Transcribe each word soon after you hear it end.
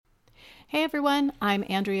Hey everyone, I'm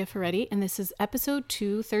Andrea Ferretti, and this is episode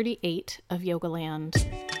 238 of Yoga Land.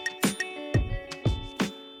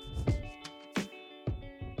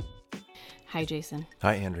 Hi Jason.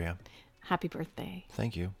 Hi Andrea. Happy birthday.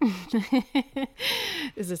 Thank you.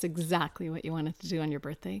 Is this exactly what you wanted to do on your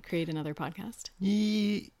birthday? Create another podcast?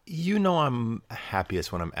 You know I'm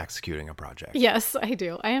happiest when I'm executing a project. Yes, I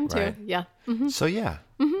do. I am too. Right? Yeah. Mm-hmm. So yeah,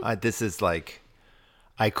 this is like,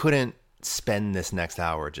 I couldn't spend this next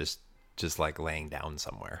hour just like laying down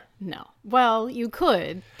somewhere. No. Well, you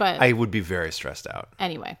could, but I would be very stressed out.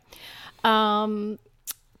 Anyway,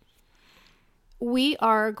 we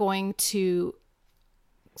are going to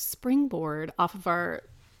springboard off of our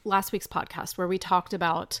last week's podcast where we talked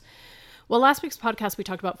about, last week's podcast, we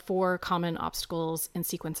talked about 4 common obstacles in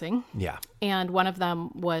sequencing. Yeah. And one of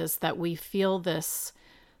them was that we feel this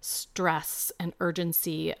stress and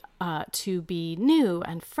urgency to be new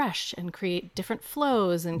and fresh and create different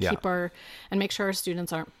flows and and make sure our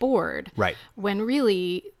students aren't bored. Right. When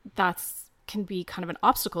really can be kind of an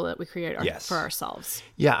obstacle that we create for ourselves.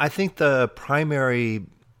 Yeah, I think the primary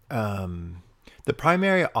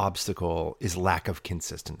obstacle is lack of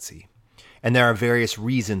consistency. And there are various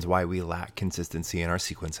reasons why we lack consistency in our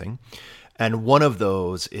sequencing. And one of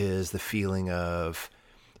those is the feeling of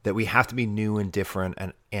that we have to be new and different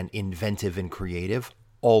and inventive and creative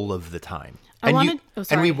all of the time. And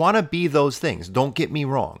we want to be those things. Don't get me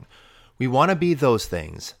wrong. We want to be those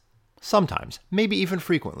things sometimes, maybe even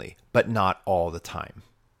frequently, but not all the time.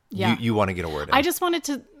 Yeah. You want to get a word in. I just wanted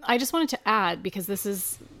to add, because this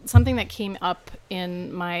is something that came up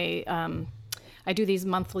in my I do these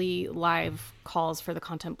monthly live calls for the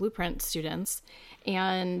Content Blueprint students,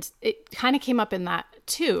 and it kind of came up in that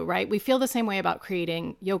too, right? We feel the same way about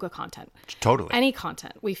creating yoga content. Totally. Any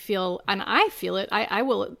content. We feel, and I feel it, I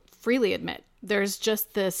will freely admit, there's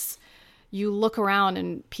just this, you look around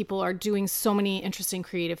and people are doing so many interesting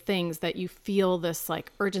creative things that you feel this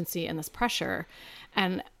like urgency and this pressure.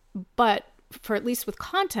 But for at least with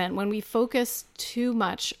content, when we focus too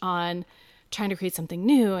much on trying to create something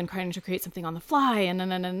new and trying to create something on the fly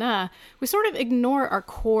and we sort of ignore our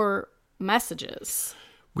core messages.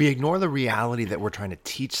 We ignore the reality that we're trying to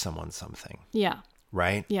teach someone something. Yeah.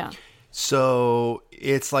 Right? Yeah. So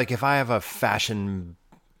it's like if I have a fashion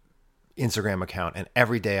Instagram account and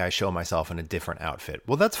every day I show myself in a different outfit,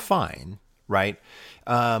 well, that's fine, right?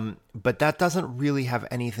 But that doesn't really have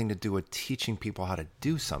anything to do with teaching people how to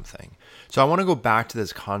do something. So I want to go back to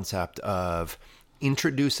this concept of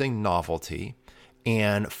introducing novelty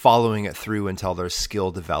and following it through until there's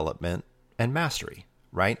skill development and mastery,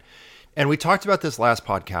 right? And we talked about this last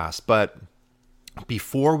podcast, but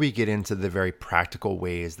before we get into the very practical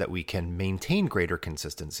ways that we can maintain greater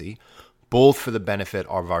consistency, both for the benefit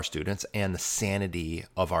of our students and the sanity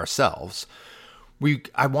of ourselves,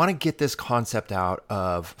 I want to get this concept out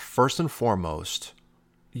of, first and foremost,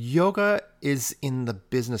 yoga is in the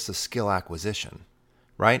business of skill acquisition,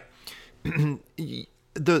 right?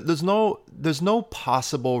 There's no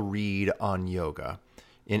possible read on yoga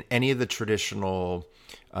in any of the traditional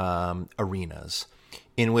arenas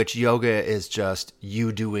in which yoga is just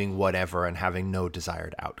you doing whatever and having no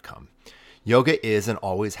desired outcome. Yoga is and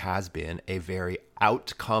always has been a very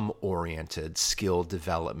outcome-oriented skill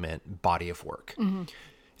development body of work. Mm-hmm.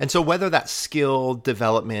 And so whether that skill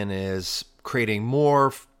development is creating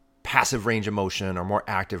more passive range of motion or more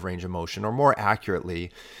active range of motion, or more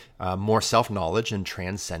accurately, more self-knowledge and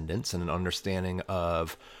transcendence and an understanding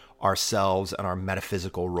of ourselves and our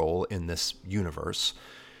metaphysical role in this universe,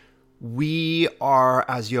 we are,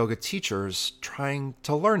 as yoga teachers, trying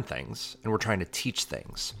to learn things and we're trying to teach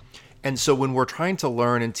things. And so when we're trying to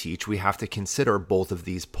learn and teach, we have to consider both of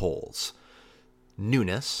these poles: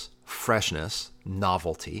 newness, freshness,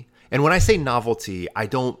 novelty. And when I say novelty, I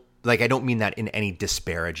don't mean that in any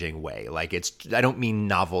disparaging way. I don't mean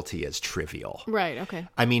novelty as trivial. Right, okay.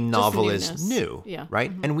 I mean novel is new, yeah.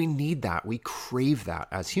 Right? Mm-hmm. And we need that. We crave that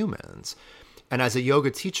as humans. And as a yoga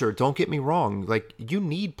teacher, don't get me wrong, you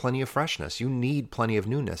need plenty of freshness. You need plenty of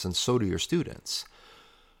newness, and so do your students.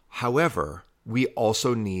 However, we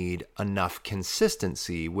also need enough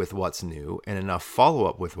consistency with what's new and enough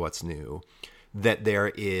follow-up with what's new that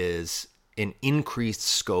there is an increased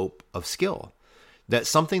scope of skill. That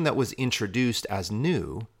something that was introduced as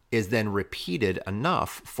new is then repeated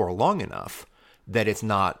enough for long enough that it's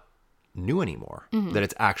not new anymore, mm-hmm. that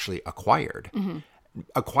it's actually acquired. Mm-hmm.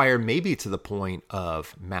 Acquired maybe to the point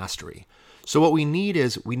of mastery. So what we need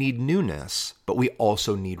newness, but we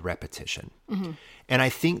also need repetition. Mm-hmm. And I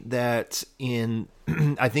think that in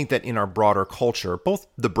our broader culture, both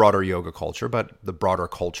the broader yoga culture, but the broader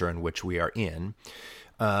culture in which we are in,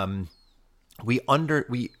 we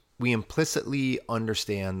we implicitly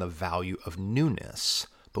understand the value of newness,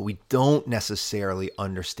 but we don't necessarily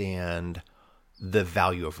understand the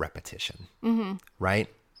value of repetition, right?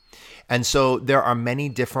 And so there are many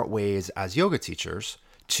different ways as yoga teachers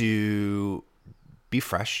to be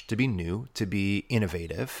fresh, to be new, to be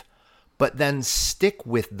innovative, but then stick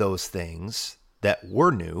with those things that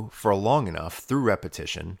were new for long enough through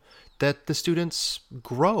repetition that the students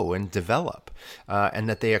grow and develop, and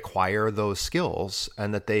that they acquire those skills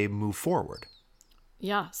and that they move forward.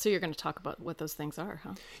 Yeah. So you're going to talk about what those things are,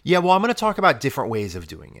 huh? Yeah, well, I'm going to talk about different ways of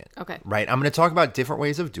doing it. Okay. Right? I'm going to talk about different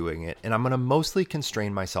ways of doing it, and I'm going to mostly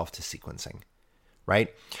constrain myself to sequencing,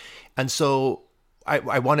 right? And so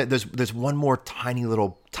I wanted, there's one more tiny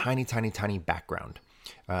background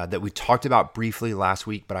that we talked about briefly last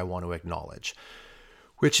week, but I want to acknowledge,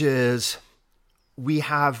 which is we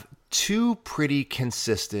have two pretty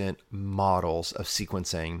consistent models of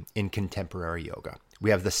sequencing in contemporary yoga.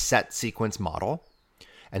 We have the set sequence model,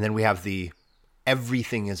 and then we have the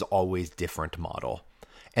everything is always different model.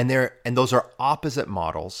 And those are opposite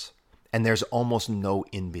models, and there's almost no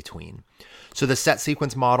in between. So the set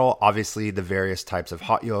sequence model, obviously the various types of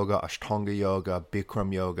hot yoga, Ashtanga yoga,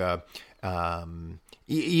 Bikram yoga,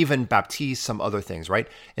 even Baptiste, some other things, right?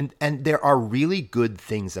 And there are really good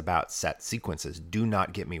things about set sequences. Do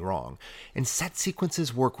not get me wrong. And set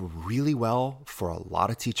sequences work really well for a lot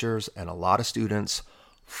of teachers and a lot of students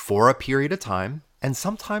for a period of time, and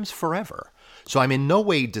sometimes forever. So I'm in no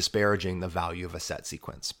way disparaging the value of a set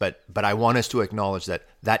sequence, but I want us to acknowledge that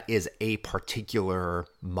that is a particular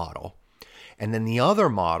model. And then the other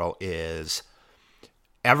model is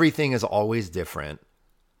everything is always different.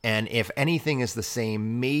 And if anything is the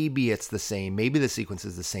same, maybe it's the same. Maybe the sequence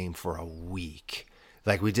is the same for a week.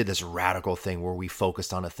 Like we did this radical thing where we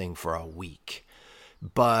focused on a thing for a week.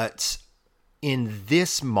 But in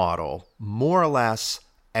this model, more or less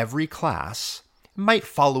every class might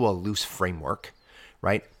follow a loose framework,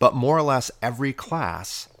 right? But more or less every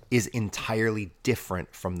class is entirely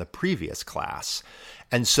different from the previous class.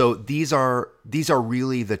 And so these are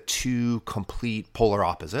really the two complete polar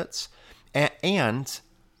opposites. And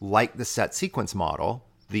like the set sequence model,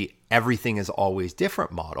 the everything is always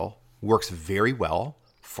different model works very well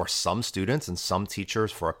for some students and some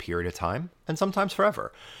teachers for a period of time, and sometimes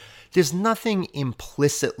forever. There's nothing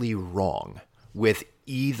implicitly wrong with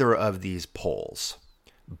either of these poles,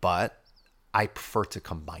 but I prefer to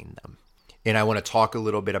combine them. And I want to talk a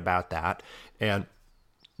little bit about that. And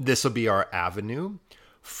this will be our avenue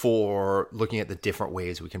for looking at the different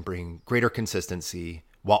ways we can bring greater consistency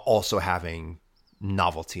while also having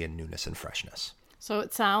novelty and newness and freshness. So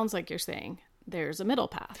it sounds like you're saying there's a middle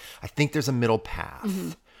path. I think there's a middle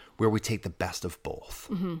path where we take the best of both.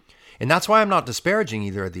 And that's why I'm not disparaging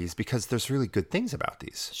either of these, because there's really good things about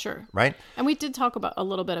these. Sure. Right? And we did talk about a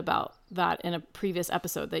little bit about that in a previous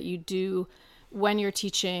episode, that you do, when you're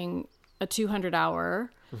teaching a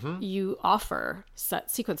 200-hour, you offer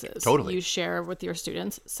set sequences. Totally. You share with your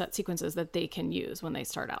students set sequences that they can use when they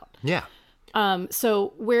start out. Yeah.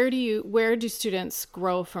 So where do students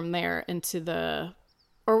grow from there into the,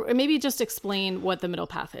 or maybe just explain what the middle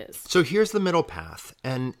path is? So here's the middle path.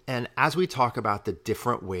 And as we talk about the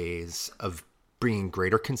different ways of bringing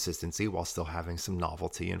greater consistency while still having some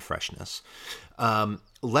novelty and freshness,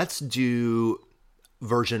 let's look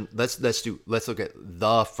at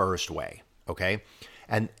the first way. Okay.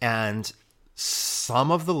 And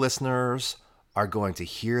some of the listeners are going to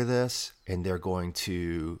hear this and they're going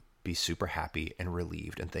to be super happy and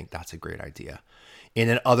relieved and think that's a great idea. And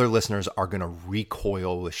then other listeners are going to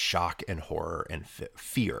recoil with shock and horror and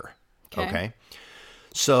fear. Okay.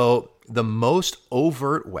 So the most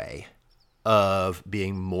overt way of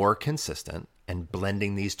being more consistent and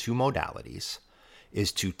blending these two modalities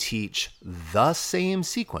is to teach the same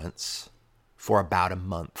sequence for about a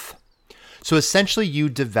month. So essentially you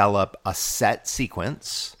develop a set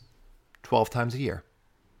sequence 12 times a year.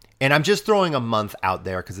 And I'm just throwing a month out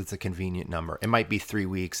there because it's a convenient number. It might be 3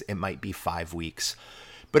 weeks. It might be 5 weeks.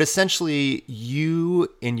 But essentially, you,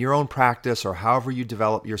 in your own practice or however you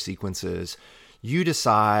develop your sequences, you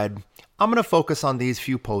decide, I'm going to focus on these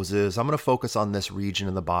few poses. I'm going to focus on this region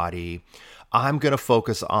of the body. I'm going to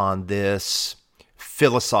focus on this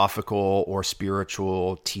philosophical or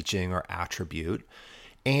spiritual teaching or attribute.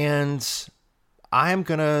 And I'm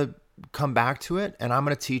going to come back to it and I'm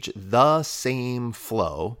going to teach the same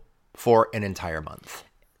flow for an entire month.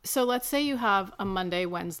 So let's say you have a Monday,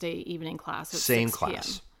 Wednesday evening class at Same 6 class.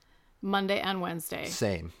 p.m. Monday and Wednesday.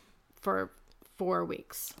 Same. For 4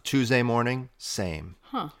 weeks. Tuesday morning, same.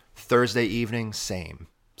 Thursday evening, same.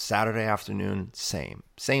 Saturday afternoon, same.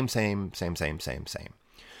 Same.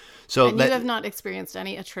 So And you have not experienced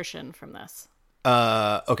any attrition from this.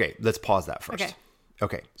 okay, let's pause that first.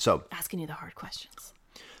 Okay. So Asking you the hard questions.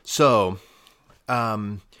 So,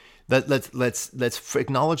 let's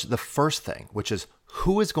acknowledge the first thing, which is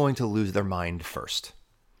who is going to lose their mind first?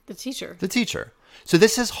 The teacher. The teacher. So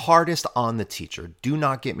this is hardest on the teacher. Do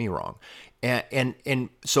not get me wrong. And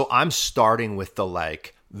so I'm starting with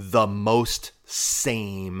the most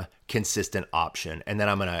same consistent option, and then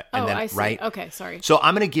I'm gonna I see. right. Okay, sorry. So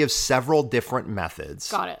I'm gonna give several different methods.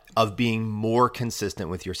 Got it. Of being more consistent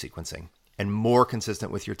with your sequencing and more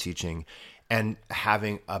consistent with your teaching and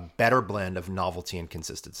having a better blend of novelty and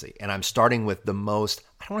consistency. And I'm starting with the most,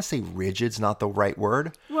 I don't want to say rigid's not the right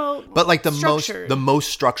word. Well, but like the structured. most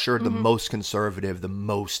structured, the most conservative, the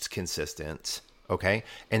most consistent. Okay.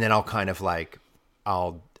 And then I'll kind of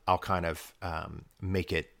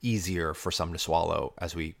make it easier for some to swallow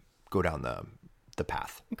as we go down the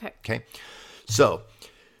path. Okay. Okay. So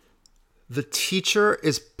the teacher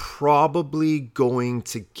is probably going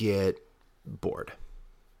to get bored.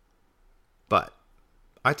 But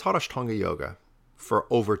I taught Ashtanga yoga for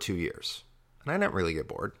over 2 years, and I didn't really get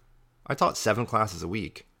bored. I taught 7 classes a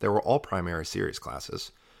week. They were all primary series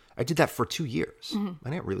classes. I did that for 2 years. I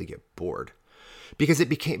didn't really get bored because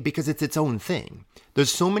it's its own thing.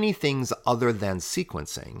 There's so many things other than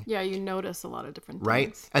sequencing. Yeah, you notice a lot of different things.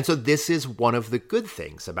 Right? And so this is one of the good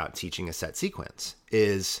things about teaching a set sequence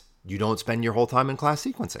is you don't spend your whole time in class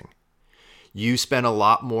sequencing. You spend a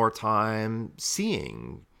lot more time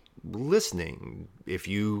seeing, listening. If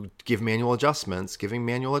you give manual adjustments, giving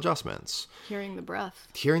manual adjustments. Hearing the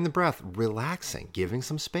breath, relaxing, giving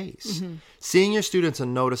some space. Seeing your students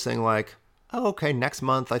and noticing like, oh, okay, next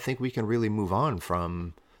month I think we can really move on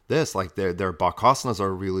from this. Like their Bakasanas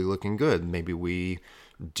are really looking good. Maybe we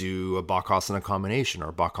do a Bakasana combination or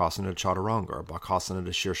a Bakasana to Chaturanga or a Bakasana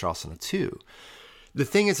to Shirshasana 2. The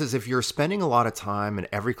thing is if you're spending a lot of time and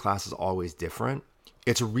every class is always different,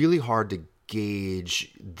 it's really hard to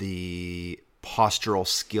gauge the postural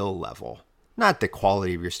skill level. Not the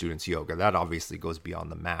quality of your students' yoga. That obviously goes beyond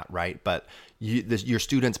the mat, right? But your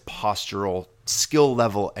students' postural skill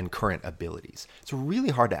level and current abilities. It's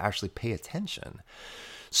really hard to actually pay attention.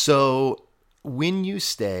 So when you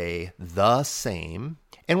stay the same,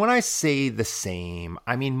 and when I say the same,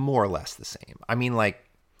 I mean more or less the same. I mean like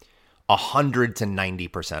 100 to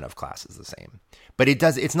 90% of classes the same. But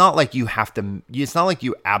it's not like you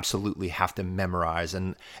absolutely have to memorize.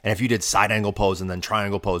 And if you did side angle pose and then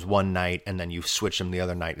triangle pose one night and then you switch them the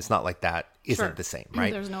other night, it's not like that isn't the same,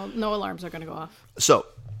 right? There's no alarms are going to go off. So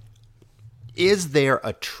is there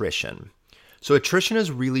attrition? So attrition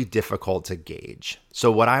is really difficult to gauge.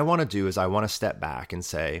 So what I want to do is I want to step back and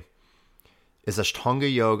say, is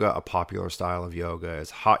Ashtanga yoga a popular style of yoga?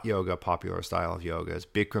 Is hot yoga a popular style of yoga? Is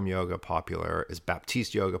Bikram yoga popular? Is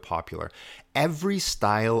Baptiste yoga popular? Every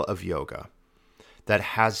style of yoga that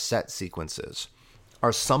has set sequences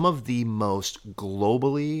are some of the most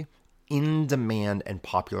globally in-demand and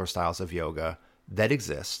popular styles of yoga that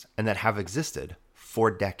exist and that have existed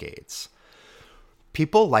for decades.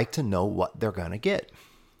 People like to know what they're going to get.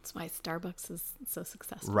 That's why Starbucks is so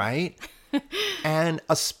successful. Right? And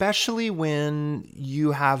especially when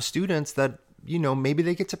you have students that, maybe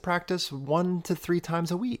they get to practice 1 to 3 times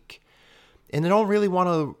a week. And they don't really want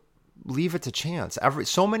to leave it to chance.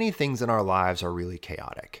 So many things in our lives are really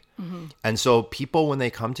chaotic. And so people, when they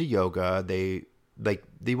come to yoga, they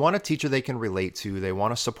want a teacher they can relate to. They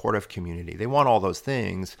want a supportive community. They want all those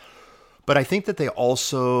things. But I think that they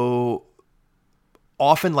also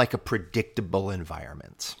often like a predictable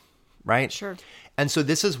environment, right? Sure. And so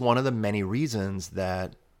this is one of the many reasons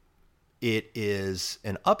that it is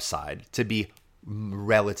an upside to be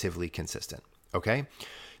relatively consistent, okay?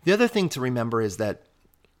 The other thing to remember is that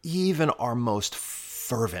even our most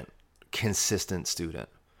fervent, consistent student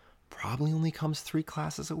probably only comes 3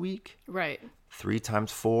 classes a week. Right. 3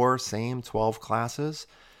 times 4, same 12 classes.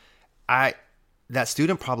 That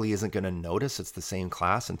student probably isn't going to notice it's the same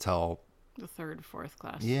class until the 3rd, 4th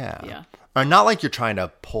class. Yeah. Or not like you're trying to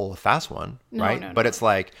pull a fast one, right? No. But it's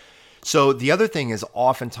like, so the other thing is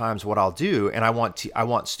oftentimes what I'll do, and I want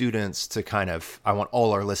students to I want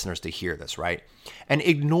all our listeners to hear this, right? And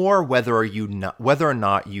ignore whether or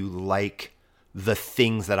not you like the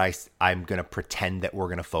things that I'm going to pretend that we're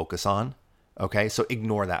going to focus on. Okay. So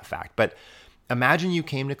ignore that fact. But imagine you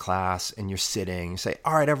came to class and you're sitting, you say,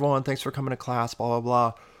 all right, everyone, thanks for coming to class, blah, blah,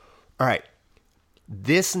 blah. All right.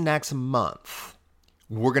 This next month,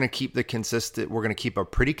 we're going to keep a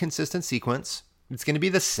pretty consistent sequence. It's going to be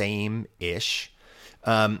the same-ish.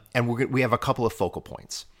 And we have a couple of focal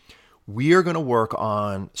points. we are going to work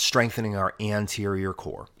on strengthening our anterior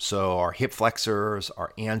core. So our hip flexors,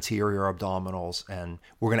 our anterior abdominals, and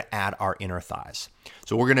we're going to add our inner thighs.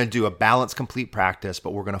 So we're going to do a balanced, complete practice,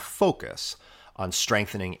 but we're going to focus on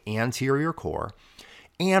strengthening anterior core.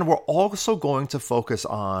 And we're also going to focus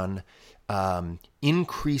on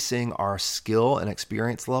increasing our skill and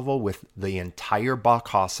experience level with the entire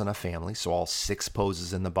Bakasana family. So all 6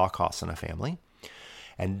 poses in the Bakasana family.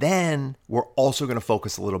 And then we're also going to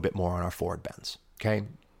focus a little bit more on our forward bends. Okay.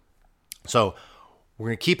 So we're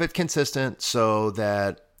going to keep it consistent so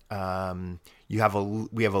that we have a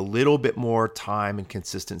little bit more time and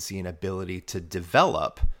consistency and ability to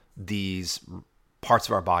develop these parts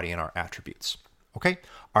of our body and our attributes. Okay.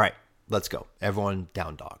 All right, let's go. Everyone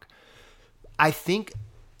down dog. I think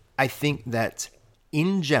that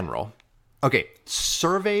in general, okay,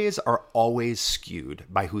 surveys are always skewed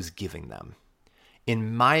by who's giving them.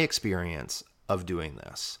 In my experience of doing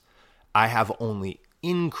this, I have only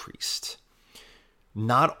increased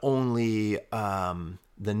not only the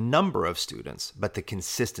number of students, but the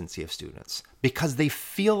consistency of students because they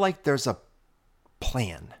feel like there's a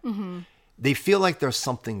plan. Mm-hmm. They feel like there's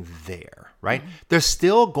something there, right? Mm-hmm. They're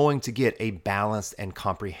still going to get a balanced and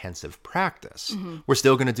comprehensive practice. Mm-hmm. We're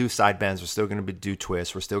still going to do side bends. We're still going to do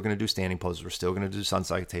twists. We're still going to do standing poses. We're still going to do sun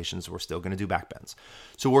salutations. We're still going to do back bends.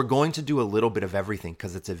 So we're going to do a little bit of everything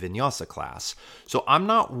because it's a vinyasa class. So I'm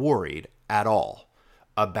not worried at all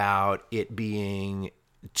about it being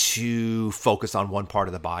too focused on one part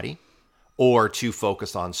of the body or too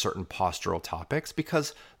focused on certain postural topics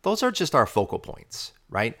because those are just our focal points,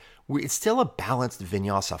 right? It's still a balanced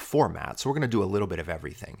vinyasa format, so we're going to do a little bit of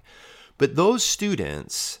everything. But those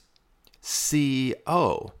students see,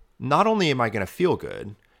 oh, not only am I going to feel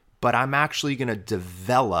good, but I'm actually going to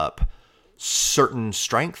develop certain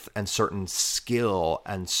strength and certain skill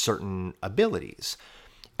and certain abilities.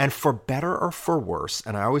 And for better or for worse,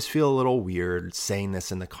 and I always feel a little weird saying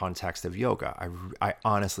this in the context of yoga, I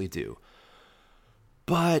honestly do.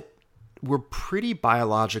 But we're pretty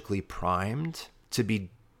biologically primed to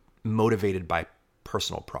be motivated by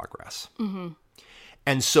personal progress. Mm-hmm.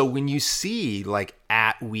 And so when you see like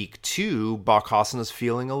at week 2, Bakasana's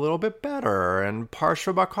feeling a little bit better and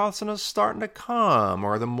Parsva Bakasana's starting to come,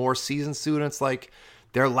 or the more seasoned students, like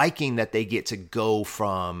they're liking that they get to go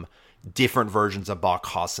from different versions of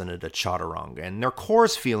Bakasana to Chaturanga and their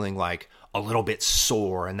core's feeling like a little bit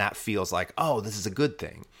sore and that feels like, oh, this is a good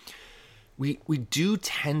thing. We do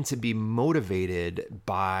tend to be motivated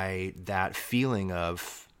by that feeling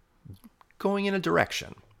of going in a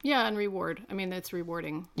direction. Yeah, and reward. I mean, it's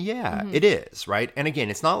rewarding. Yeah, It is, right? And again,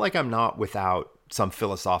 it's not like I'm not without some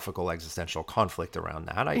philosophical existential conflict around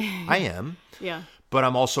that. I am. Yeah. But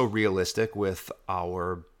I'm also realistic with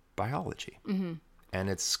our biology. Mm-hmm. And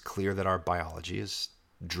it's clear that our biology is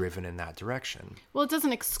driven in that direction. Well, it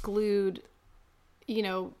doesn't exclude,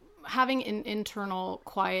 having an internal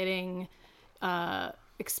quieting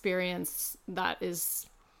experience that is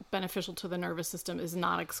beneficial to the nervous system is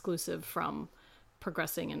not exclusive from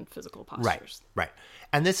progressing in physical postures. Right.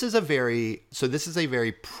 And this is a very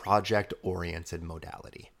project-oriented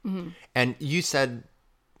modality. Mm-hmm. And you said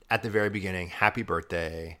at the very beginning, happy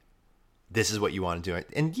birthday. This is what you want to do.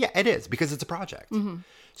 And yeah, it is because it's a project. Mm-hmm.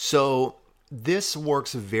 So this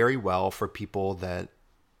works very well for people that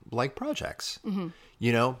like projects, mm-hmm.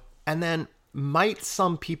 And then might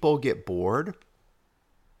some people get bored?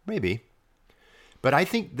 Maybe. But I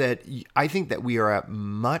think that we are at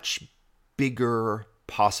much bigger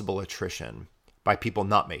possible attrition by people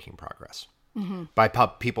not making progress, mm-hmm. by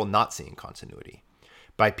people not seeing continuity,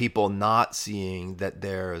 by people not seeing that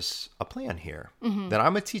there's a plan here, mm-hmm. that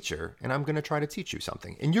I'm a teacher and I'm going to try to teach you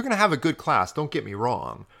something. And you're going to have a good class, don't get me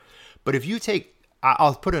wrong. But if you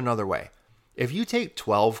I'll put it another way. If you take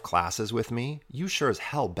 12 classes with me, you sure as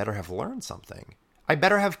hell better have learned something. I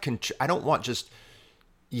better have, I don't want just,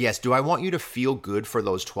 yes, do I want you to feel good for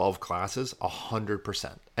those 12 classes?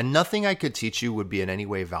 100%. And nothing I could teach you would be in any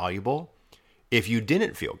way valuable if you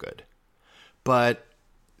didn't feel good. But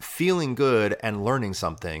feeling good and learning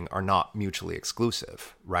something are not mutually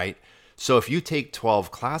exclusive, right? So if you take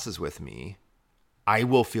 12 classes with me, I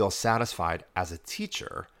will feel satisfied as a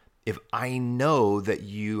teacher if I know that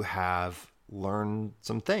you have learned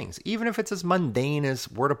some things, even if it's as mundane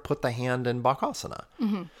as where to put the hand in Bakasana,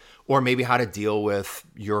 mm-hmm. or maybe how to deal with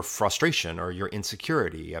your frustration or your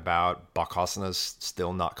insecurity about Bakasana's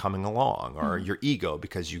still not coming along, or mm-hmm. your ego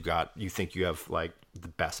because you think you have like the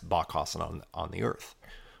best Bakasana on the earth,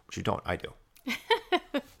 which you don't. I do.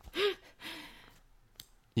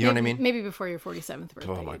 You know what I mean? Maybe before your 47th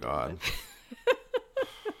birthday. Oh my God.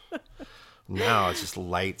 Now it's just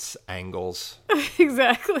lights, angles,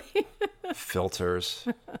 Exactly. filters,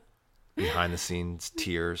 behind the scenes,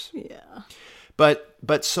 tears. Yeah.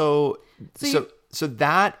 But so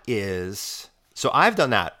that is, so I've done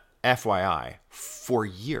that, FYI, for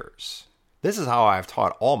years. This is how I've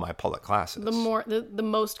taught all my public classes. The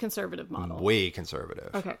most conservative model. Way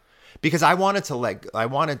conservative. Okay. Because I got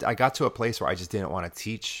to a place where I just didn't want to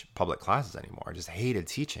teach public classes anymore. I just hated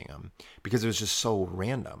teaching them because it was just so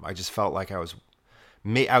random. I just felt like I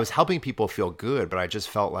was helping people feel good, but I just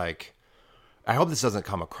felt like, I hope this doesn't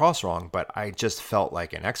come across wrong, but I just felt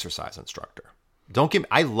like an exercise instructor.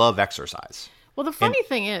 I love exercise. Well, the funny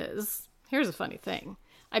thing is, here's a funny thing.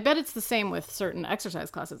 I bet it's the same with certain exercise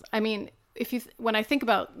classes. I mean, when I think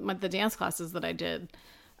about the dance classes that I did,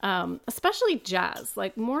 especially jazz,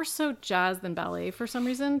 like more so jazz than ballet for some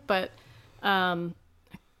reason, but God,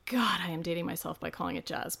 I am dating myself by calling it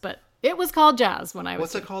jazz, but it was called jazz when I was.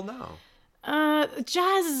 What's it called now?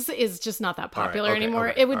 Jazz is just not that popular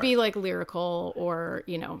anymore. It would be like lyrical or,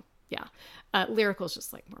 lyrical is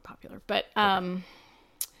just like more popular. But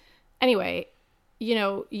anyway,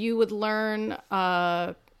 you would learn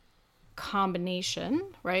a combination,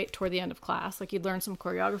 right, toward the end of class. Like you'd learn some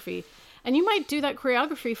choreography and you might do that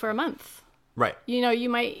choreography for a month. Right. You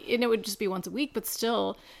might, and it would just be once a week, but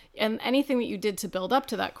still, and anything that you did to build up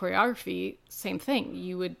to that choreography, same thing.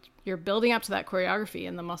 You're building up to that choreography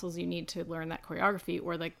and the muscles you need to learn that choreography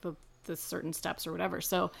or like the certain steps or whatever.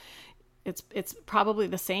 So it's probably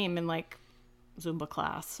the same in like Zumba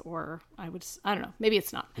class, or I don't know, maybe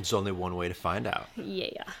it's not. It's only one way to find out.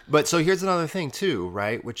 Yeah. But so here's another thing too,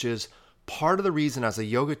 right? Which is part of the reason as a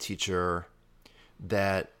yoga teacher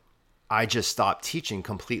that I just stopped teaching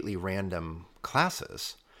completely random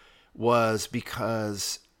classes was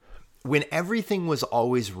because when everything was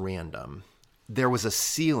always random, there was a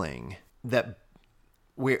ceiling that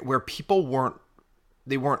where people weren't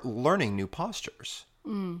learning new postures.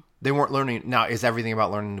 They weren't learning. Now, is everything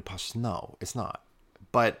about learning new postures? No, it's not.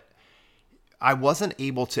 But I wasn't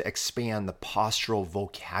able to expand the postural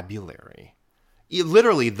vocabulary,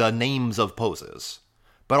 literally the names of poses,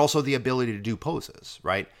 but also the ability to do poses,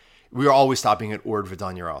 right? We were always stopping at Urdhva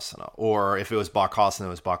Dhanurasana, or if it was Bakasana, it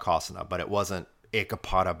was Bakasana, but it wasn't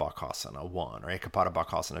Ekapada Bakasana 1 or Ekapada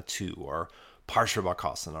Bakasana 2 or Parshva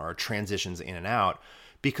Bakasana or transitions in and out,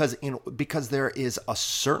 because there is a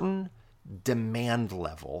certain demand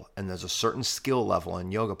level and there's a certain skill level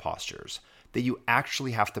in yoga postures that you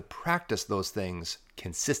actually have to practice those things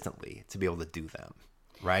consistently to be able to do them,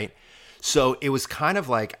 right? So it was kind of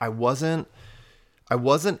like I wasn't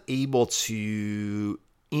able to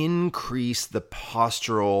increase the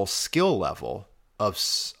postural skill level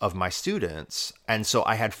of my students, and so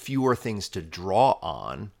I had fewer things to draw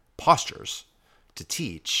on, postures to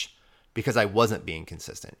teach, because I wasn't being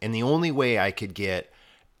consistent. And the only way I could get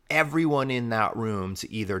everyone in that room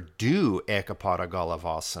to either do Ekapada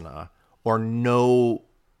Galavasana or know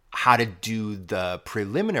how to do the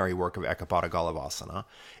preliminary work of Ekapada Galavasana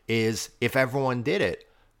is if everyone did it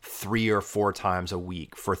 3 or 4 times a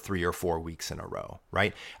week for 3 or 4 weeks in a row,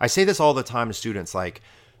 right? I say this all the time to students, like,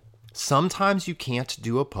 sometimes you can't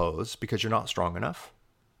do a pose because you're not strong enough.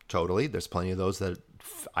 Totally. There's plenty of those that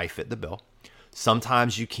I fit the bill.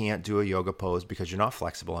 Sometimes you can't do a yoga pose because you're not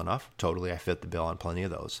flexible enough. Totally, I fit the bill on plenty of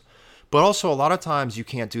those. But also a lot of times you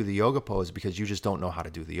can't do the yoga pose because you just don't know how to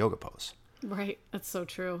do the yoga pose. Right. That's so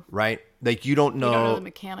true. Right? Like you don't know the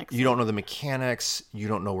mechanics. You don't know the mechanics. You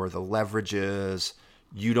don't know where the leverage is.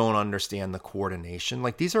 You don't understand the coordination.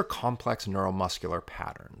 Like these are complex neuromuscular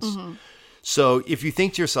patterns. Mm-hmm. So if you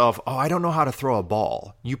think to yourself, oh, I don't know how to throw a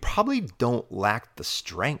ball, you probably don't lack the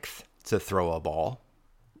strength to throw a ball.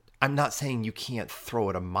 I'm not saying you can't throw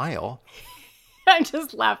it a mile. I'm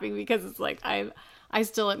just laughing because it's like I've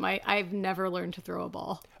never learned to throw a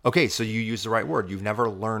ball. Okay, so you use the right word. You've never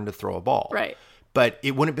learned to throw a ball. Right. But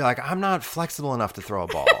it wouldn't be like, I'm not flexible enough to throw a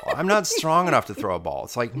ball. I'm not strong enough to throw a ball.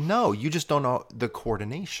 It's like, no, you just don't know the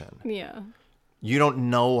coordination. Yeah. You don't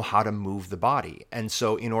know how to move the body. And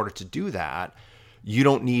so in order to do that, you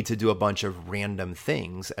don't need to do a bunch of random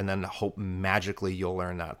things and then hope magically you'll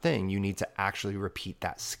learn that thing. You need to actually repeat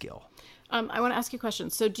that skill. I want to ask you a question.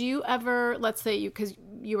 So do you ever, let's say because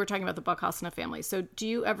you were talking about the Bakasana family. So do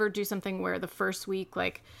you ever do something where the first week,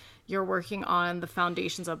 like you're working on the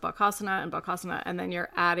foundations of Bakasana, and then you're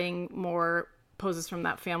adding more poses from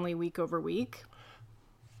that family week over week?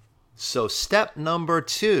 So step number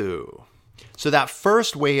 2. So that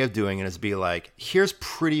first way of doing it is be like, here's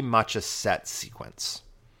pretty much a set sequence.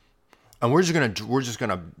 And we're just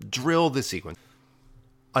gonna drill the sequence.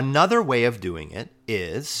 Another way of doing it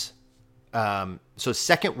is, so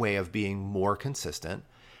second way of being more consistent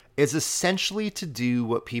is essentially to do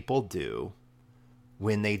what people do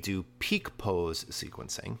when they do peak pose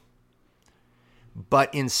sequencing,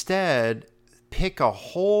 but instead pick a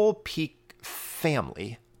whole peak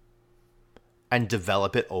family and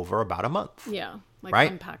develop it over about a month. Yeah. Like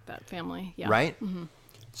right? unpack that family. Yeah. Right? Mm-hmm.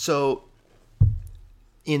 So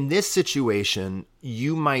in this situation,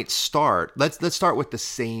 you might start, let's start with the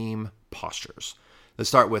same postures. Let's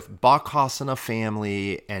start with Bakasana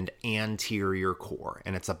family and anterior core.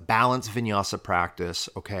 And it's a balanced vinyasa practice,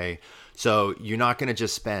 okay? So you're not going to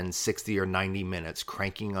just spend 60 or 90 minutes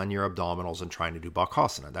cranking on your abdominals and trying to do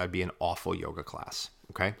Bakasana. That would be an awful yoga class,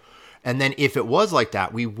 okay? And then if it was like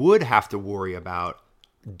that, we would have to worry about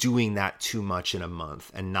doing that too much in a month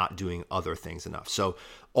and not doing other things enough. So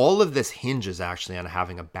all of this hinges actually on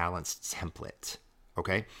having a balanced template,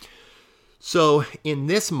 okay? So in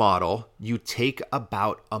this model, you take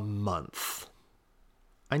about a month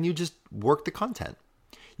and you just work the content.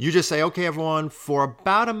 You just say, okay, everyone, for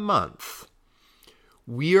about a month,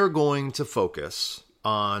 we are going to focus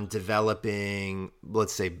on developing,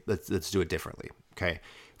 let's do it differently, okay?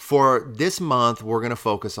 For this month, we're going to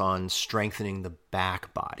focus on strengthening the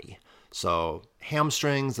back body. So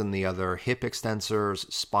hamstrings and the other hip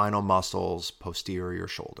extensors, spinal muscles, posterior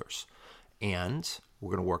shoulders. And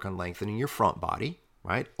we're going to work on lengthening your front body,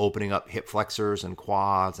 right? Opening up hip flexors and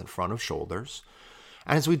quads and front of shoulders.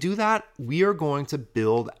 And as we do that, we are going to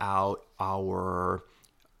build out our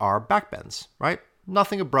back bends, right?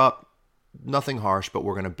 Nothing abrupt, nothing harsh, but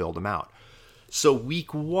we're going to build them out. So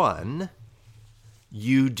week 1,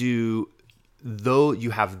 you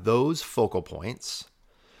have those focal points,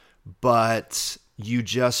 but you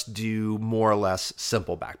just do more or less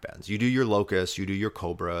simple back bends. You do your locusts, you do your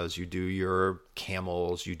cobras, you do your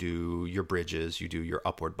camels, you do your bridges, you do your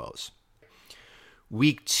upward bows.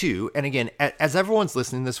 Week 2, and again, as everyone's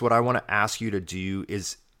listening to this, what I want to ask you to do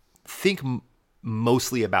is think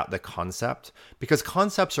mostly about the concept, because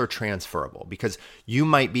concepts are transferable. Because you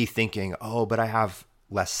might be thinking, oh, but I have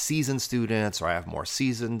less seasoned students, or I have more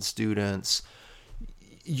seasoned students.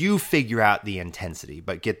 You figure out the intensity,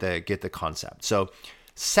 but get the concept. So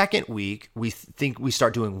second week, we think we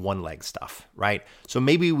start doing one leg stuff, right? So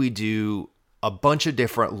maybe we do a bunch of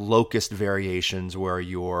different locust variations where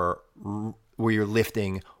you're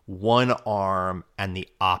lifting one arm and the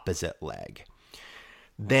opposite leg.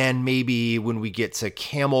 Then maybe when we get to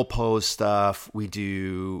camel pose stuff, we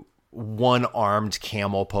do one-armed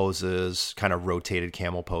camel poses, kind of rotated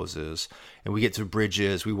camel poses. And we get to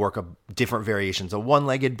bridges, we work different variations of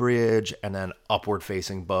one-legged bridge and then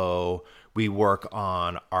upward-facing bow. We work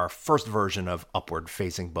on our first version of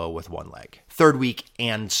upward-facing bow with one leg. Third week,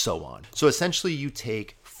 and so on. So essentially, you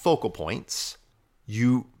take focal points,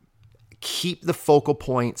 you keep the focal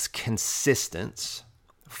points consistent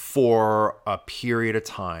for a period of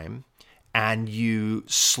time, and you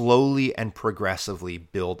slowly and progressively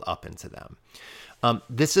build up into them.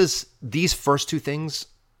 These first two things,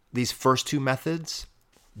 these first two methods,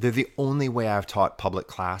 they're the only way I've taught public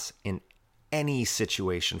class in any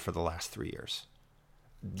situation for the last 3 years.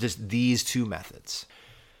 Just these two methods.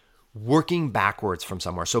 Working backwards from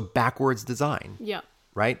somewhere. So backwards design. Yeah.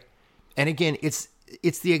 Right? And again, it's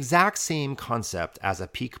the exact same concept as a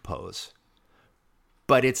peak pose,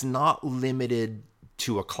 but it's not limited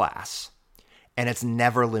to a class. And it's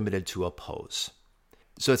never limited to a pose.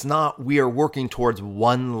 So it's not, we are working towards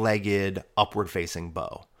one-legged upward-facing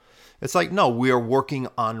bow. It's like, no, we are working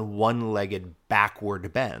on one-legged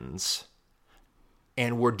backward bends,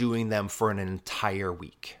 and we're doing them for an entire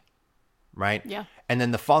week, right? Yeah. And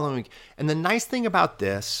then the following week. And the nice thing about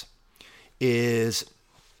this is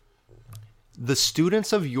the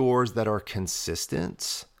students of yours that are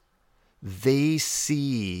consistent, they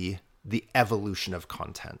see the evolution of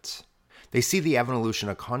content. They see the evolution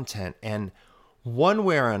of content, and one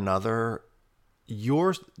way or another,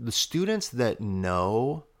 the students that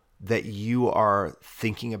know that you are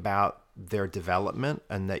thinking about their development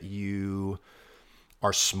and that you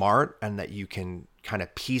are smart and that you can kind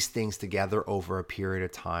of piece things together over a period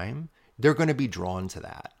of time, they're going to be drawn to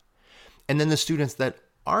that. And then the students that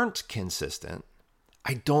aren't consistent,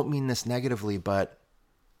 I don't mean this negatively, but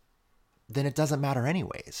then it doesn't matter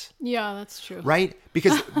anyways. Yeah, that's true. Right?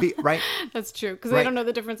 Because, right? That's true. Because they don't know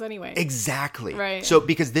the difference anyway. Exactly. Right. So,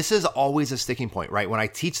 because this is always a sticking point, right? When I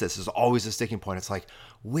teach this, is always a sticking point. It's like,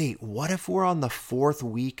 wait, what if we're on the 4th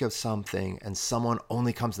week of something and someone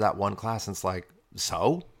only comes to that one class and it's like,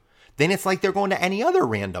 so? Then it's like they're going to any other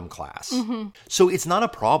random class. Mm-hmm. So it's not a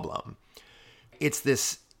problem. It's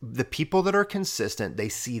the people that are consistent, they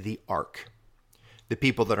see the arc. The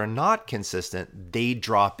people that are not consistent, they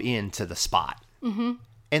drop into the spot. Mm-hmm.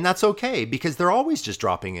 And that's okay because they're always just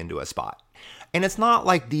dropping into a spot. And it's not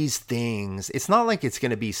like these things, it's not like it's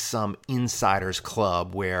going to be some insider's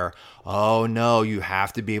club where, oh no, you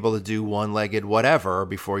have to be able to do one-legged whatever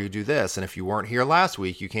before you do this. And if you weren't here last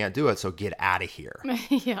week, you can't do it. So get out of here.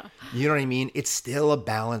 Yeah. You know what I mean? It's still a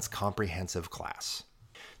balanced, comprehensive class.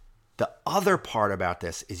 The other part about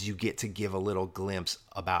this is you get to give a little glimpse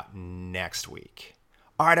about next week.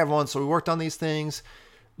 All right, everyone. So we worked on these things.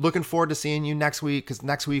 Looking forward to seeing you next week because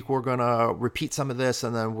next week we're going to repeat some of this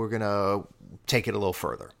and then we're going to take it a little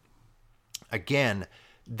further. Again,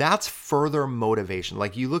 that's further motivation.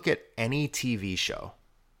 Like you look at any TV show,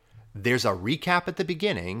 there's a recap at the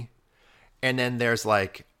beginning and then there's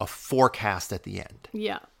like a forecast at the end.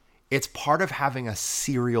 Yeah. It's part of having a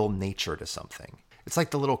serial nature to something. It's like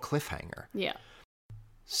the little cliffhanger. Yeah.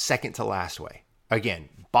 Second to last way. Again,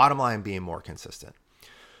 bottom line being more consistent.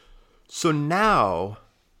 So now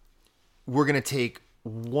we're going to take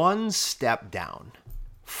one step down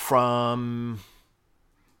from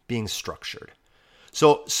being structured.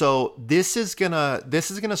 So this is going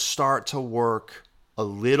to start to work a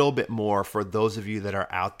little bit more for those of you that are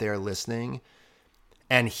out there listening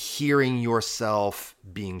and hearing yourself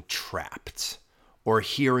being trapped or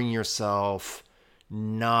hearing yourself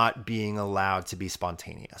not being allowed to be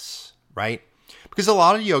spontaneous, right? Because a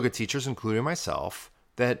lot of yoga teachers, including myself,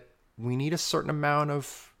 that we need a certain amount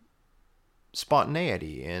of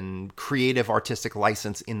spontaneity and creative artistic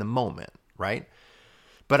license in the moment, right?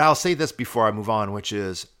 But I'll say this before I move on, which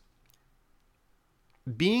is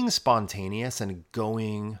being spontaneous and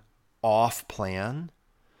going off plan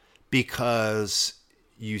because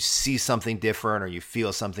you see something different or you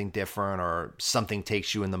feel something different or something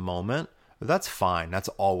takes you in the moment, that's fine. That's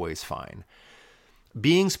always fine.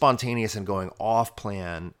 Being spontaneous and going off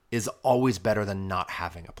plan is always better than not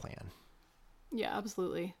having a plan. Yeah,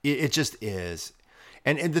 absolutely. It just is.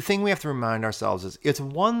 And the thing we have to remind ourselves is it's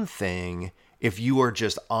one thing if you are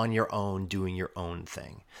just on your own doing your own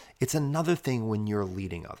thing. It's another thing when you're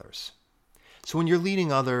leading others. So when you're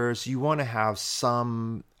leading others, you want to have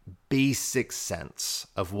some basic sense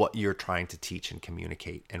of what you're trying to teach and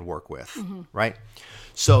communicate and work with, right?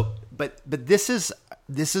 So, but this is,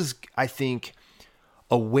 I think,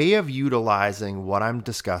 a way of utilizing what I'm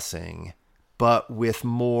discussing, but with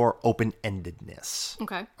more open-endedness.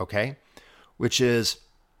 Okay. Okay? Which is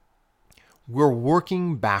we're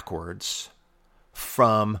working backwards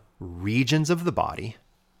from regions of the body,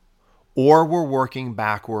 or we're working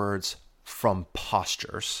backwards from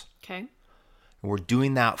postures. Okay. And we're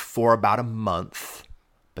doing that for about a month,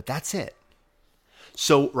 but that's it.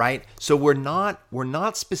 So, right? So we're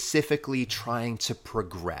not specifically trying to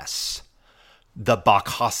progress the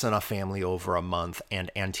Bakasana family over a month and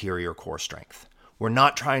anterior core strength. We're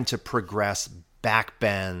not trying to progress back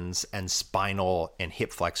bends and spinal and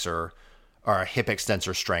hip flexor or hip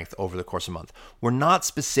extensor strength over the course of a month. We're not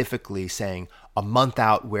specifically saying a month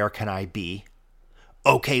out, where can I be?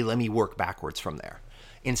 Okay, let me work backwards from there.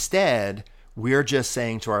 Instead, we're just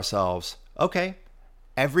saying to ourselves, okay,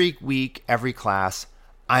 every week, every class,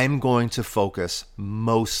 I'm going to focus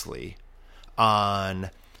mostly on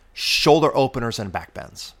shoulder openers and back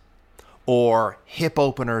bends, or hip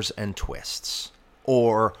openers and twists,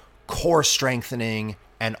 or core strengthening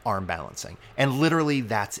and arm balancing. And literally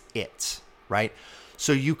that's it, right?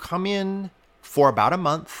 So you come in for about a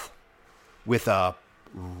month with a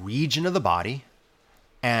region of the body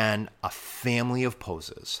and a family of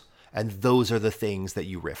poses. And those are the things that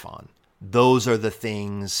you riff on. Those are the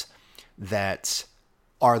things that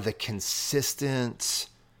are the consistent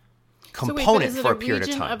component for a period of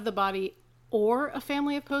time. Is it a region of the body or a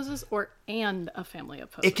family of poses, or and a family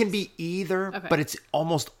of poses? It can be either, Okay. but it's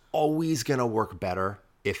almost always going to work better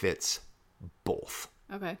if it's both.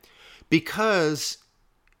 Okay. Because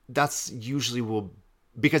that's usually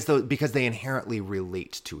because they inherently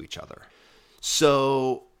relate to each other.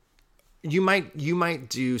 So you might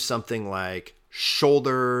do something like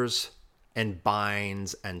shoulders and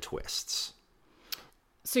binds and twists.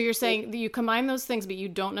 So you're saying that you combine those things, but you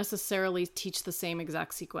don't necessarily teach the same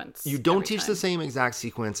exact sequence. You don't teach the same exact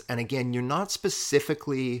sequence. And again, you're not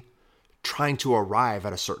specifically trying to arrive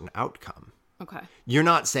at a certain outcome. Okay. You're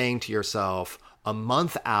not saying to yourself, a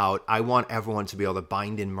month out, I want everyone to be able to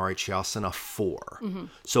bind in Marichyasana 4. Mm-hmm.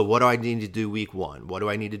 So what do I need to do week 1? What do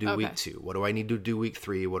I need to do week 2? What do I need to do week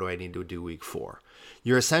 3? What do I need to do week 4?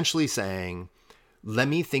 You're essentially saying, let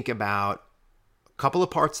me think about a couple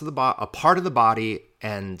of parts of the body, a part of the body,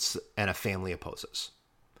 and a family of poses.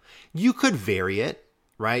 You could vary it,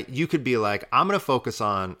 right? You could be like, I'm just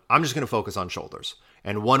going to focus on shoulders.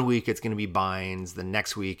 And one week it's going to be binds. The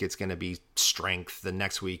next week it's going to be strength. The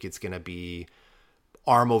next week it's going to be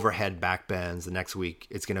arm overhead back bends. The next week,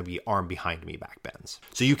 it's going to be arm behind me back bends.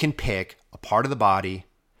 So you can pick a part of the body,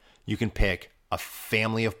 you can pick a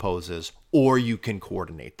family of poses, or you can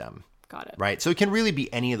coordinate them. Got it. Right? So it can really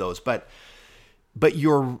be any of those. But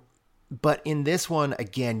in this one,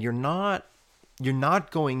 again, you're not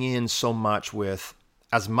going in so much with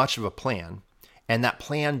as much of a plan, and that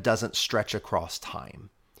plan doesn't stretch across time.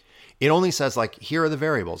 It only says, like, here are the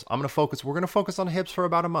variables. We're going to focus on hips for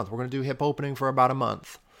about a month. We're going to do hip opening for about a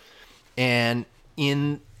month. And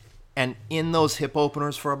in those hip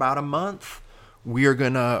openers for about a month, we are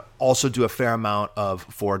going to also do a fair amount of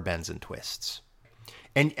forward bends and twists.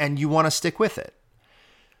 And you want to stick with it.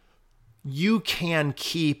 You can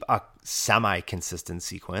keep a semi-consistent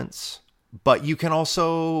sequence, but you can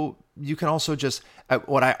also just,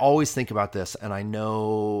 what I always think about this, and I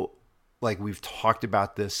know, like, we've talked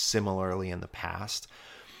about this similarly in the past.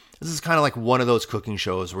 This is kind of like one of those cooking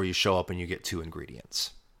shows where you show up and you get 2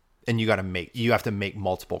 ingredients and you have to make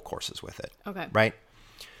multiple courses with it. Okay. Right?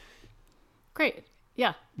 Great.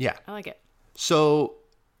 Yeah. Yeah. I like it. So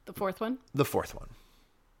The fourth one,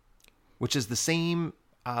 which is the same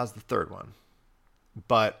as the third one,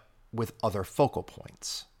 but with other focal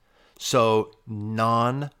points. So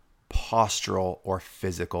non-postural or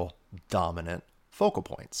physical dominant focal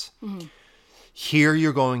points. Mm-hmm. Here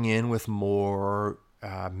you're going in with more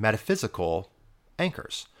metaphysical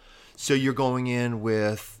anchors. So you're going in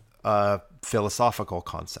with a philosophical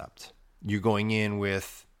concept. You're going in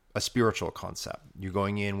with a spiritual concept. You're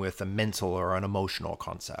going in with a mental or an emotional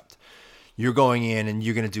concept. You're going in and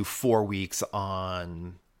you're going to do 4 weeks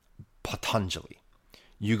on Patanjali.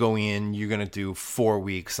 You go in, you're going to do 4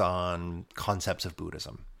 weeks on concepts of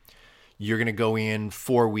Buddhism. You're going to go in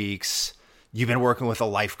 4 weeks. You've been working with a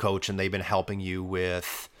life coach and they've been helping you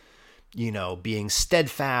with, being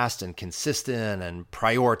steadfast and consistent and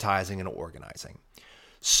prioritizing and organizing.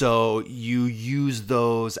 So you use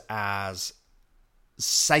those as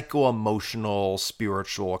psycho-emotional,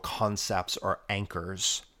 spiritual concepts or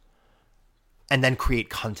anchors, and then create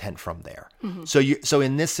content from there. Mm-hmm. So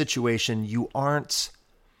in this situation, you aren't,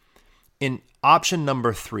 in option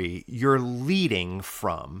number 3, you're leading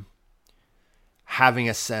from having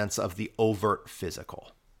a sense of the overt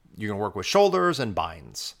physical. You're going to work with shoulders and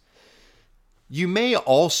binds. You may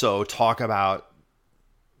also talk about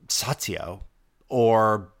Satya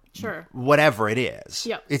or sure, whatever it is.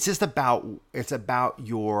 Yep. It's about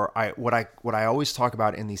what I always talk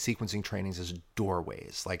about in these sequencing trainings is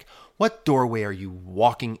doorways. Like, what doorway are you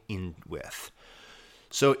walking in with?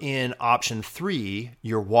 So in option 3,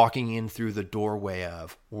 you're walking in through the doorway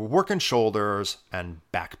of, we're working shoulders and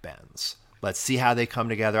back bends. Let's see how they come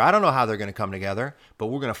together. I don't know how they're going to come together, but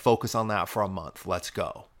we're going to focus on that for a month. Let's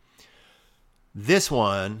go. This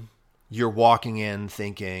one, you're walking in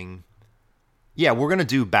thinking, yeah, we're going to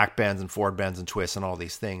do back bends and forward bends and twists and all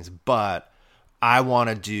these things, but I want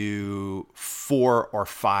to do 4 or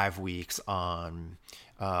 5 weeks on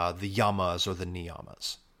the yamas or the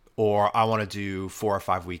niyamas. Or I want to do 4 or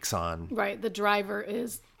 5 weeks on... Right, the driver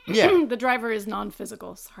is... Yeah. The driver is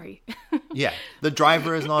non-physical, sorry. Yeah, the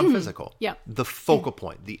driver is non-physical. Yeah. The focal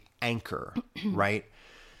point, the anchor, right?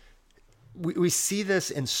 We see this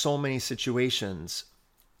in so many situations.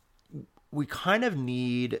 We kind of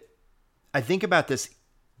need... I think about this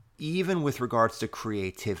even with regards to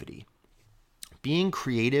creativity. Being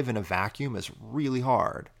creative in a vacuum is really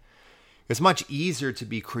hard. It's much easier to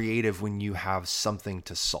be creative when you have something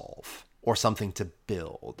to solve or something to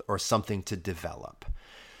build or something to develop.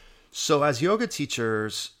 So as yoga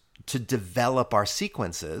teachers, to develop our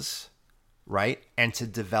sequences, right? And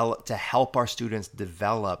to help our students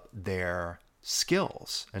develop their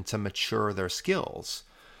skills and to mature their skills,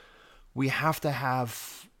 we have to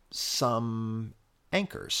have some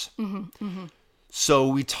anchors. Mm-hmm, mm-hmm. So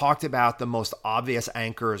we talked about the most obvious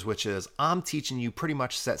anchors, which is I'm teaching you pretty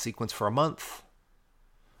much set sequence for a month.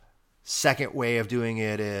 Second way of doing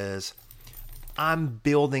it is I'm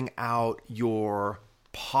building out your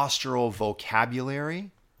postural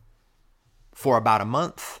vocabulary for about a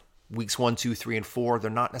month. Weeks 1, 2, 3, and 4,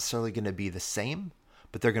 they're not necessarily going to be the same,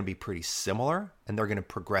 but they're going to be pretty similar and they're going to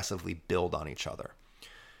progressively build on each other.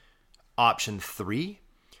 Option 3,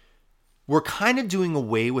 we're kind of doing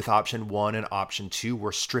away with option 1 and option 2.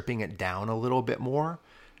 We're stripping it down a little bit more.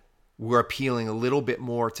 We're appealing a little bit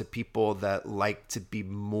more to people that like to be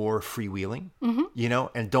more freewheeling,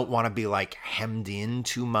 and don't want to be like hemmed in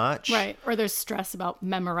too much. Right. Or there's stress about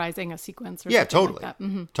memorizing a sequence or something totally. Like that.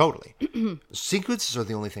 Mm-hmm. Totally. Sequences are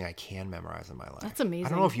the only thing I can memorize in my life. That's amazing. I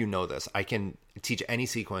don't know if you know this. I can teach any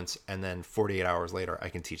sequence and then 48 hours later, I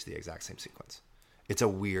can teach the exact same sequence. It's a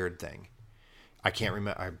weird thing. I can't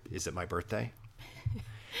remember. Is it my birthday?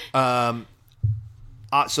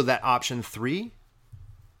 So that option 3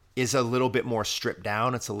 is a little bit more stripped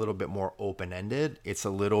down. It's a little bit more open-ended. It's a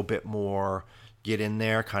little bit more get in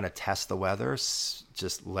there, kind of test the weather,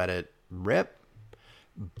 just let it rip.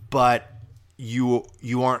 But you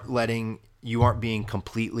aren't being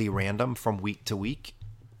completely random from week to week.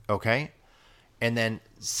 Okay. And then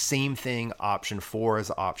same thing, option 4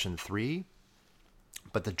 is option 3,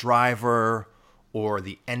 but the driver or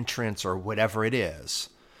the entrance or whatever it is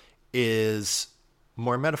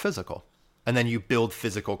more metaphysical. And then you build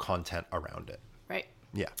physical content around it. Right.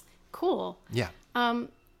 Yeah. Cool. Yeah.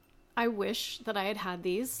 I wish that I had had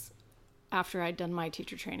these after I'd done my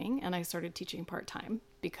teacher training and I started teaching part-time,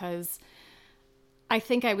 because I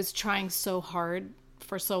think I was trying so hard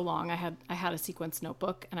for so long. I had a sequence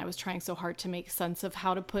notebook and I was trying so hard to make sense of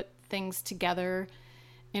how to put things together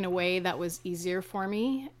in a way that was easier for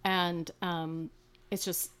me. And it's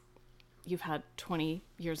just, you've had 20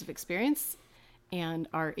 years of experience and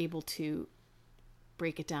are able to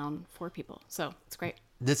break it down for people. So it's great.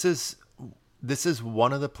 This is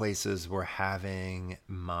one of the places where having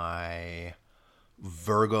my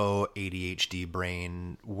Virgo ADHD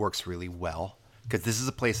brain works really well, because this is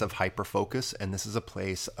a place of hyperfocus and this is a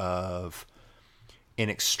place of an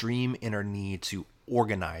extreme inner need to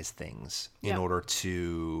organize things in order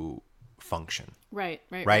to function. Right.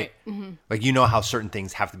 Mm-hmm. Like, you know how certain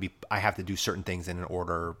things I have to do certain things in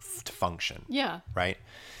order to function. Yeah. Right.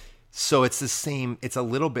 So it's a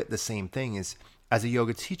little bit the same thing. Is as a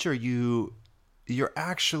yoga teacher, you're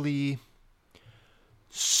actually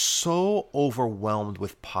so overwhelmed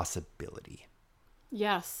with possibility.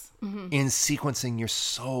 Yes. Mm-hmm. In sequencing, you're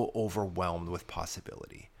so overwhelmed with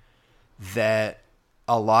possibility that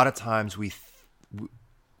a lot of times when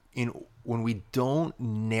we don't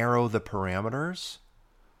narrow the parameters,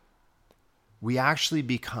 we actually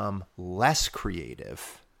become less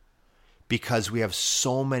creative because we have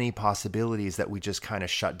so many possibilities that we just kind of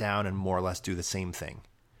shut down and more or less do the same thing,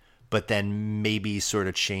 but then maybe sort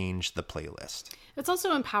of change the playlist. It's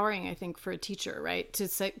also empowering, I think, for a teacher, right? To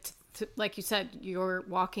say, like you said, you're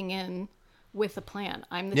walking in with a plan.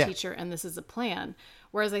 I'm the teacher and this is a plan.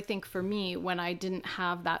 Whereas I think for me, when I didn't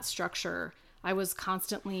have that structure, I was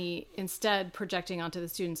constantly instead projecting onto the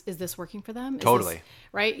students, is this working for them? Totally.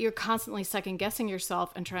 Right? You're constantly second guessing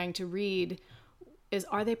yourself and trying to read,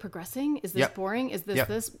 are they progressing? Is this boring? Is this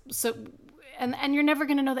this? So, and you're never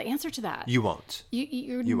going to know the answer to that. You won't.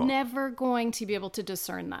 You're never going to be able to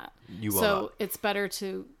discern that. You will So not. it's better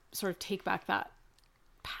to sort of take back that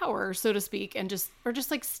power, so to speak, and just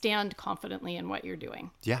like stand confidently in what you're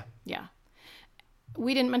doing. Yeah. Yeah.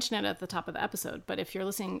 We didn't mention it at the top of the episode, but if you're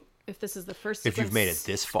listening, if this is the first If you've made it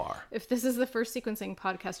this far. If this is the first sequencing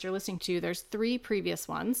podcast you're listening to, there's 3 previous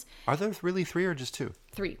ones. Are there really 3 or just 2?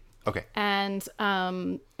 3. Okay. And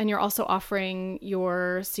you're also offering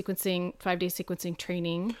your sequencing 5-day sequencing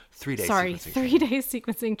training. 3-day. Sorry, sequencing 3-day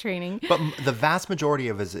sequencing training. But the vast majority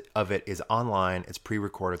of it is online. It's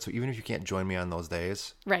pre-recorded. So even if you can't join me on those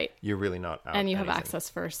days, right, you're really not out. And you anything. have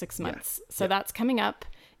access for 6 months. So that's coming up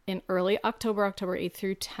in early October 8th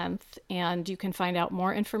through 10th. And you can find out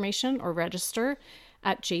more information or register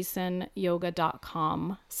at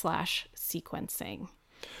jasonyoga.com/sequencing.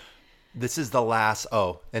 This is the last,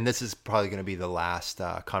 and this is probably going to be the last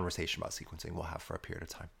conversation about sequencing we'll have for a period of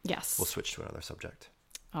time. Yes. We'll switch to another subject.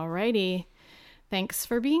 Alrighty. Thanks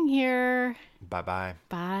for being here. Bye-bye.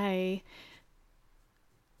 Bye.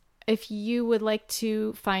 If you would like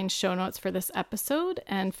to find show notes for this episode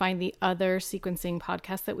and find the other sequencing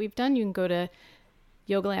podcasts that we've done, you can go to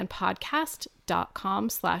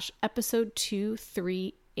yogalandpodcast.com/episode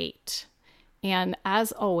 238. And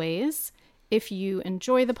as always, if you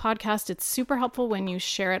enjoy the podcast, it's super helpful when you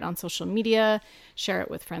share it on social media, share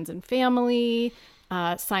it with friends and family,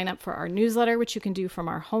 sign up for our newsletter, which you can do from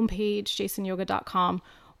our homepage, jasonyoga.com,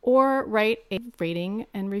 or write a rating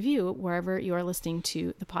and review wherever you are listening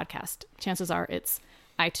to the podcast. Chances are it's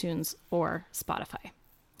iTunes or Spotify.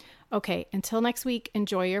 Okay, until next week,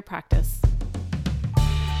 enjoy your practice.